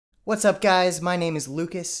What's up, guys? My name is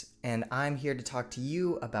Lucas, and I'm here to talk to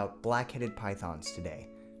you about black-headed pythons today.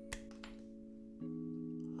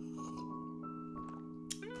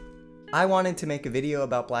 I wanted to make a video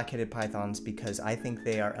about black-headed pythons because I think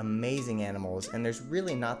they are amazing animals, and there's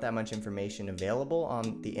really not that much information available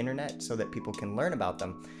on the internet so that people can learn about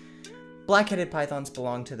them. Black-headed pythons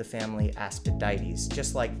belong to the family Aspidites,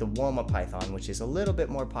 just like the Woma python, which is a little bit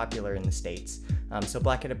more popular in the States. So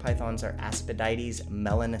black-headed pythons are Aspidites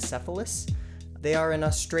melanocephalus. They are an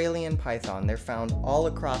Australian python. They're found all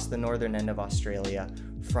across the northern end of Australia,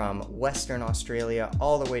 from Western Australia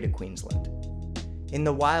all the way to Queensland. In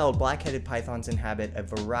the wild, black-headed pythons inhabit a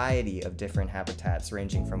variety of different habitats,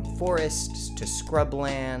 ranging from forests to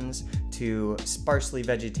scrublands to sparsely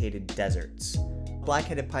vegetated deserts.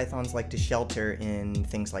 Black-headed pythons like to shelter in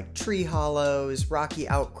things like tree hollows, rocky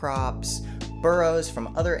outcrops, burrows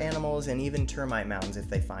from other animals, and even termite mounds if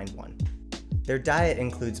they find one. Their diet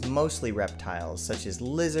includes mostly reptiles such as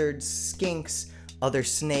lizards, skinks, other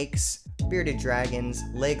snakes, bearded dragons,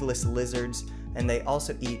 legless lizards, and they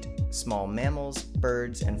also eat small mammals,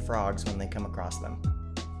 birds, and frogs when they come across them.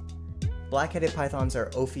 Black-headed pythons are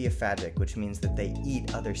ophiophagic, which means that they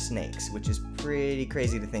eat other snakes, which is pretty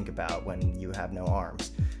crazy to think about when you have no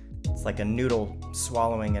arms. It's like a noodle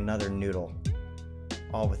swallowing another noodle,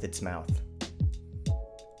 all with its mouth.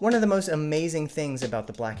 One of the most amazing things about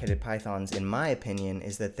the black-headed pythons, in my opinion,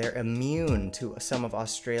 is that they're immune to some of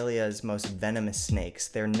Australia's most venomous snakes.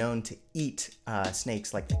 They're known to eat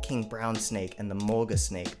snakes like the king brown snake and the mulga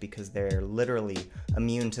snake because they're literally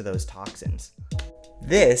immune to those toxins.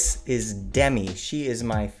 This is Demi. She is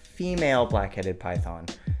my female black-headed python.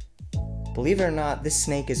 Believe it or not, this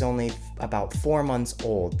snake is only about 4 months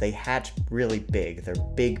old. They hatch really big. They're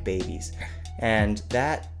big babies. And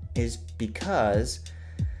that is because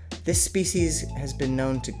this species has been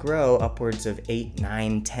known to grow upwards of 8,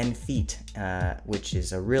 9, 10 feet, which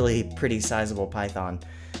is a really pretty sizable python.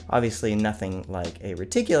 Obviously nothing like a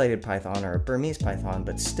reticulated python or a Burmese python,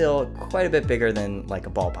 but still quite a bit bigger than like a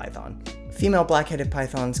ball python. Female black-headed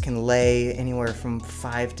pythons can lay anywhere from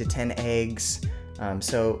 5 to 10 eggs.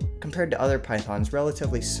 So compared to other pythons,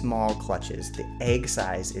 relatively small clutches. The egg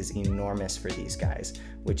size is enormous for these guys,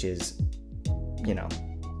 which is, you know,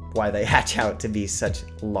 why they hatch out to be such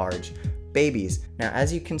large babies. Now,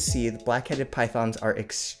 as you can see, the black-headed pythons are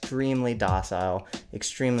extremely docile,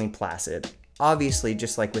 extremely placid. Obviously,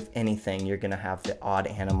 just like with anything, you're gonna have the odd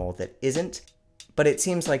animal that isn't, but it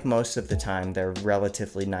seems like most of the time they're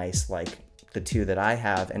relatively nice, like the two that I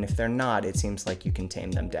have, and if they're not, it seems like you can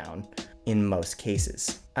tame them down in most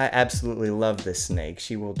cases. I absolutely love this snake.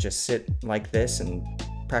 She will just sit like this and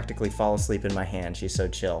practically fall asleep in my hand. She's so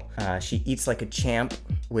chill. She eats like a champ,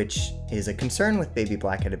 which is a concern with baby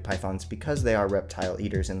black-headed pythons because they are reptile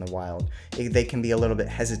eaters in the wild. They can be a little bit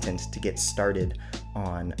hesitant to get started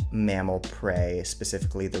on mammal prey,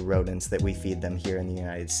 specifically the rodents that we feed them here in the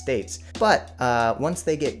United States. But once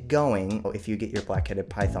they get going, if you get your black-headed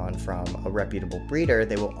python from a reputable breeder,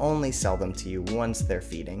 they will only sell them to you once they're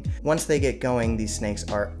feeding. Once they get going, these snakes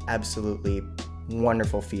are absolutely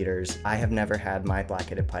wonderful feeders. I have never had my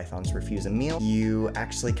black-headed pythons refuse a meal. You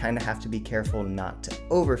actually kind of have to be careful not to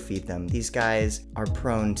overfeed them. These guys are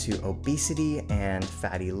prone to obesity and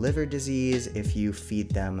fatty liver disease if you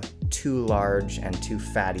feed them too large and too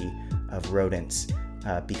fatty of rodents.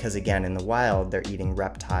 Because again, in the wild, they're eating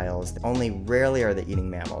reptiles. Only rarely are they eating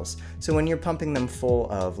mammals. So when you're pumping them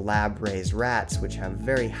full of lab-raised rats, which have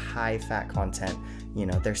very high fat content, you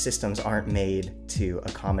know, their systems aren't made to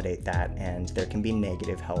accommodate that, and there can be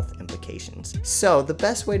negative health implications. So the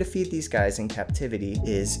best way to feed these guys in captivity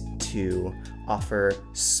is to offer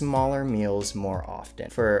smaller meals more often.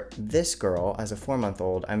 For this girl, as a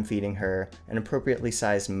 4-month-old, I'm feeding her an appropriately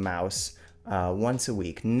sized mouse once a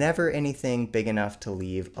week, never anything big enough to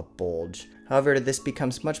leave a bulge. However, this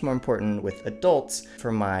becomes much more important with adults.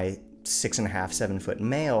 For my 6.5, 7-foot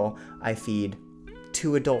male, I feed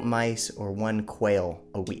 2 adult mice or 1 quail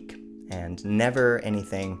a week, and never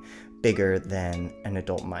anything bigger than an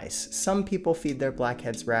adult mice. Some people feed their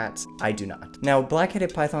blackheads rats, I do not. Now,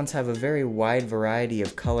 black-headed pythons have a very wide variety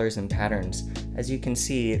of colors and patterns. As you can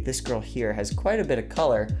see, this girl here has quite a bit of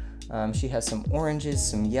color. She has some oranges,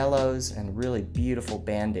 some yellows, and really beautiful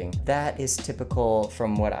banding. That is typical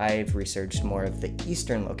from what I've researched more of the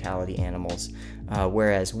eastern locality animals,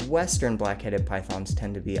 whereas western black-headed pythons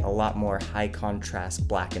tend to be a lot more high contrast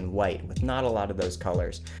black and white with not a lot of those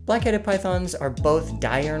colors. Black-headed pythons are both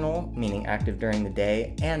diurnal, meaning active during the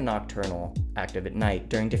day, and nocturnal, active at night,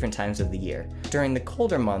 during different times of the year. During the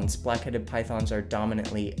colder months, black-headed pythons are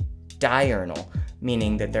dominantly diurnal,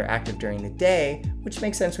 meaning that they're active during the day, which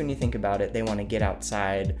makes sense when you think about it. They want to get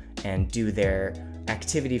outside and do their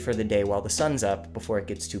activity for the day while the sun's up before it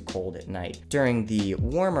gets too cold at night. During the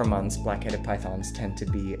warmer months, black-headed pythons tend to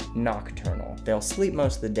be nocturnal. They'll sleep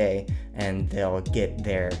most of the day and they'll get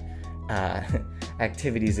their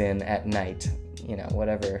activities in at night, you know,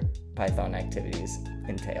 whatever python activities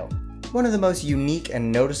entail. One of the most unique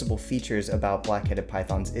and noticeable features about black-headed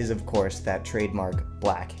pythons is, of course, that trademark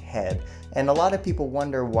black head. And a lot of people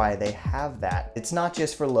wonder why they have that. It's not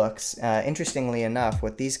just for looks. Interestingly enough,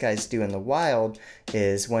 what these guys do in the wild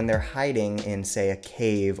is when they're hiding in, say, a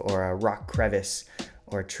cave or a rock crevice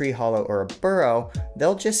or a tree hollow or a burrow,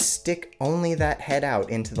 they'll just stick only that head out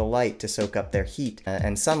into the light to soak up their heat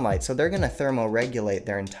and sunlight. So they're gonna thermoregulate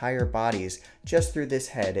their entire bodies just through this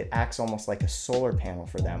head. It acts almost like a solar panel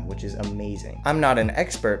for them, which is amazing. I'm not an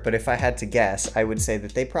expert, but if I had to guess, I would say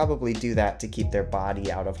that they probably do that to keep their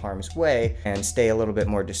body out of harm's way and stay a little bit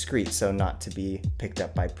more discreet, so not to be picked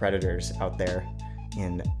up by predators out there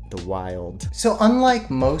in the wild. So unlike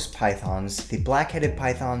most pythons, the black-headed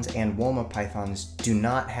pythons and Woma pythons do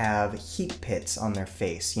not have heat pits on their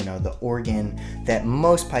face, you know, the organ that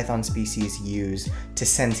most python species use to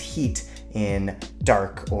sense heat in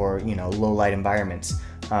dark or, you know, low light environments.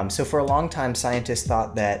 So for a long time, scientists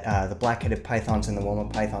thought that the black-headed pythons and the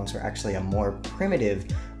Woma pythons were actually a more primitive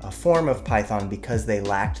form of python because they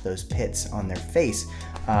lacked those pits on their face.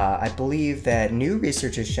 I believe that new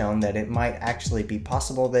research has shown that it might actually be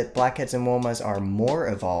possible that blackheads and womas are more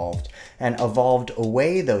evolved and evolved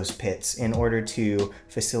away those pits in order to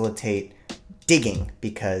facilitate digging,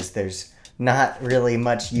 because there's not really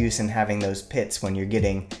much use in having those pits when you're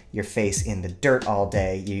getting your face in the dirt all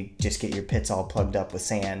day. You just get your pits all plugged up with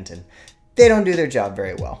sand, and they don't do their job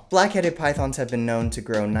very well. Black-headed pythons have been known to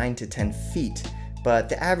grow 9 to 10 feet, but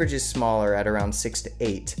the average is smaller at around 6 to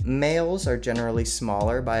 8. Males are generally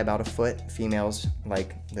smaller by about a foot. Females,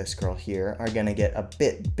 like this girl here, are gonna get a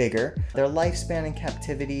bit bigger. Their lifespan in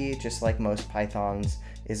captivity, just like most pythons,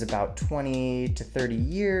 is about 20 to 30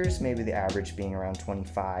 years, maybe the average being around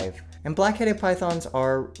 25. And black-headed pythons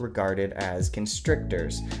are regarded as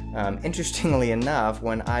constrictors. Interestingly enough,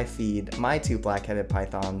 when I feed my two black-headed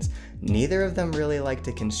pythons, neither of them really like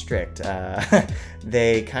to constrict.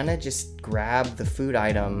 They kind of just grab the food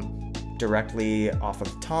item directly off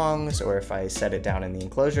of tongs, or if I set it down in the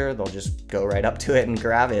enclosure, they'll just go right up to it and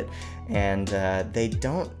grab it. And they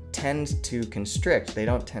don't tend to constrict, they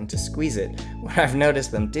don't tend to squeeze it. What I've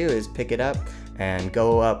noticed them do is pick it up and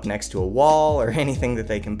go up next to a wall or anything that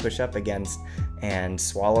they can push up against and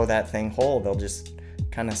swallow that thing whole. They'll just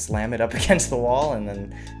kind of slam it up against the wall and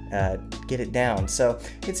then get it down. So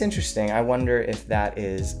it's interesting. I wonder if that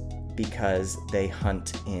is because they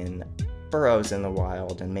hunt in burrows in the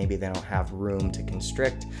wild and maybe they don't have room to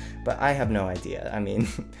constrict, but I have no idea. I mean,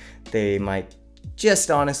 they might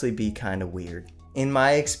just honestly be kind of weird. In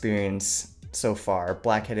my experience so far,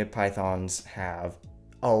 black-headed pythons have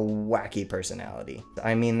a wacky personality.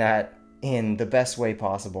 I mean that in the best way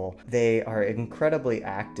possible. They are incredibly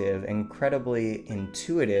active, incredibly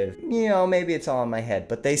intuitive. You know, maybe it's all in my head,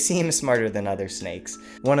 but they seem smarter than other snakes.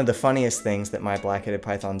 One of the funniest things that my black-headed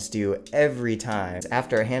pythons do every time is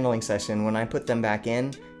after a handling session, when I put them back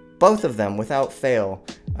in, both of them, without fail,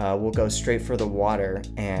 will go straight for the water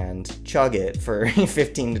and chug it for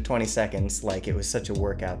 15 to 20 seconds like it was such a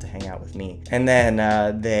workout to hang out with me. And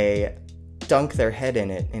then they dunk their head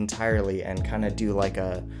in it entirely and kind of do like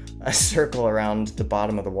a circle around the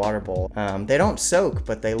bottom of the water bowl. They don't soak,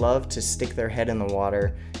 but they love to stick their head in the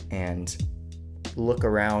water and look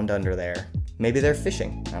around under there. Maybe they're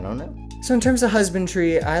fishing, I don't know. So in terms of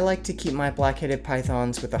husbandry, I like to keep my black-headed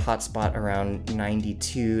pythons with a hot spot around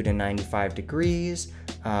 92 to 95 degrees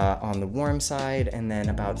on the warm side, and then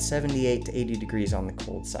about 78 to 80 degrees on the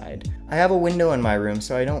cold side. I have a window in my room,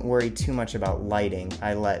 so I don't worry too much about lighting.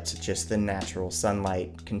 I let just the natural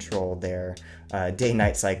sunlight control their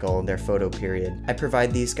day-night cycle, their photo period. I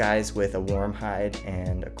provide these guys with a warm hide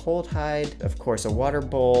and a cold hide, of course a water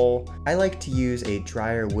bowl. I like to use a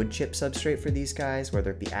drier wood chip substrate for these guys,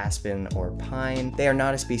 whether it be aspen or pine. They are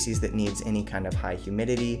not a species that needs any kind of high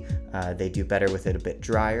humidity. They do better with it a bit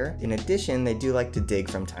drier. In addition, they do like to dig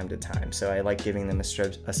from time to time, so I like giving them a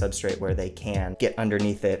substrate where they can get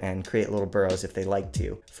underneath it and create little burrows if they like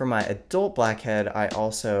to. For my adult blackhead, I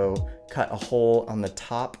also cut a hole on the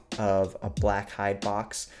top of a black hide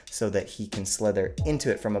box so that he can slither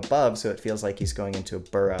into it from above, so it feels like he's going into a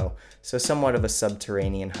burrow. So somewhat of a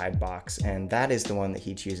subterranean hide box, and that is the one that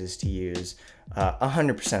he chooses to use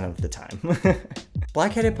 100% of the time.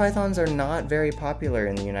 Black-headed pythons are not very popular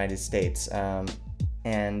in the United States,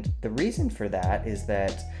 and the reason for that is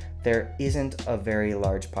that there isn't a very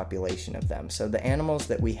large population of them. So the animals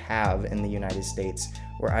that we have in the United States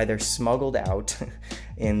were either smuggled out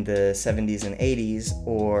in the 70s and 80s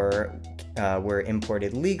or were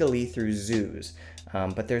imported legally through zoos.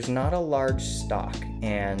 But there's not a large stock,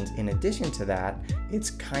 and in addition to that, it's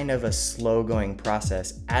kind of a slow-going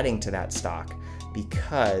process adding to that stock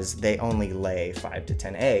because they only lay 5 to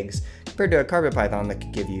 10 eggs. Compared to a carpet python that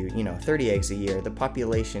could give you, 30 eggs a year, the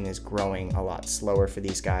population is growing a lot slower for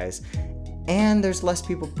these guys, and there's less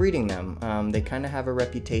people breeding them. They kind of have a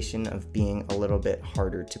reputation of being a little bit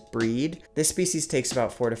harder to breed. This species takes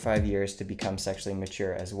about 4 to 5 years to become sexually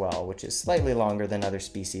mature as well, which is slightly longer than other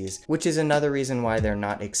species, which is another reason why they're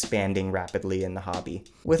not expanding rapidly in the hobby.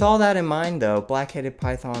 With all that in mind though, black-headed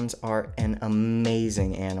pythons are an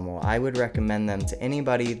amazing animal. I would recommend them to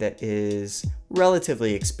anybody that is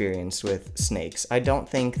relatively experienced with snakes. I don't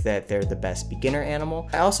think that they're the best beginner animal.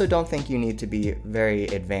 I also don't think you need to be very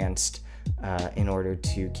advanced in order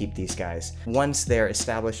to keep these guys. Once they're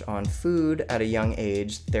established on food at a young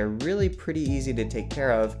age, they're really pretty easy to take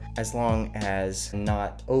care of as long as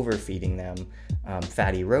not overfeeding them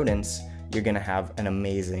fatty rodents. You're gonna have an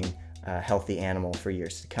amazing healthy animal for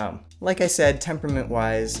years to come. Like I said,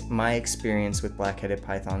 temperament-wise, my experience with black-headed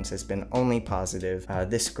pythons has been only positive.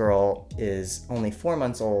 This girl is only 4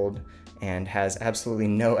 months old and has absolutely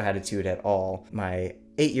no attitude at all. My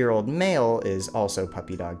 8-year-old male is also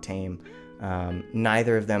puppy dog tame.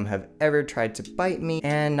 Neither of them have ever tried to bite me,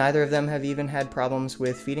 and neither of them have even had problems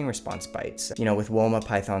with feeding response bites. With Woma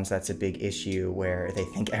pythons, that's a big issue where they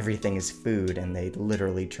think everything is food and they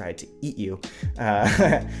literally try to eat you.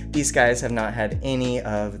 These guys have not had any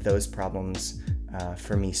of those problems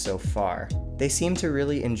for me so far. They seem to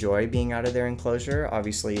really enjoy being out of their enclosure.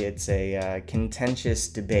 Obviously, it's a contentious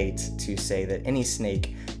debate to say that any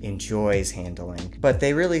snake enjoys handling, but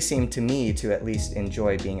they really seem to me to at least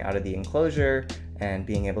enjoy being out of the enclosure and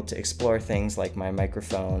being able to explore things like my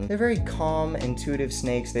microphone. They're very calm, intuitive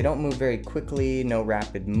snakes. They don't move very quickly, no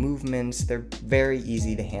rapid movements. They're very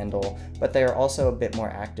easy to handle, but they are also a bit more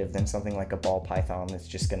active than something like a ball python that's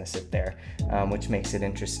just gonna sit there, which makes it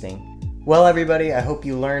interesting. Well, everybody, I hope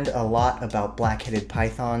you learned a lot about black-headed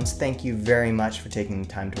pythons. Thank you very much for taking the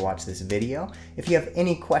time to watch this video. If you have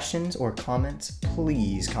any questions or comments,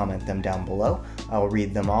 please comment them down below. I will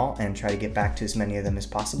read them all and try to get back to as many of them as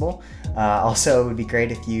possible. Also, it would be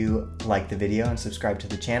great if you liked the video and subscribe to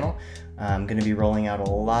the channel. I'm going to be rolling out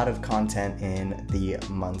a lot of content in the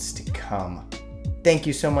months to come. Thank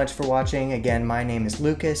you so much for watching. Again, my name is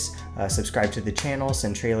Lucas. Subscribe to the channel,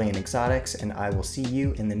 Centralian Exotics, and I will see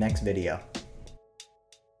you in the next video.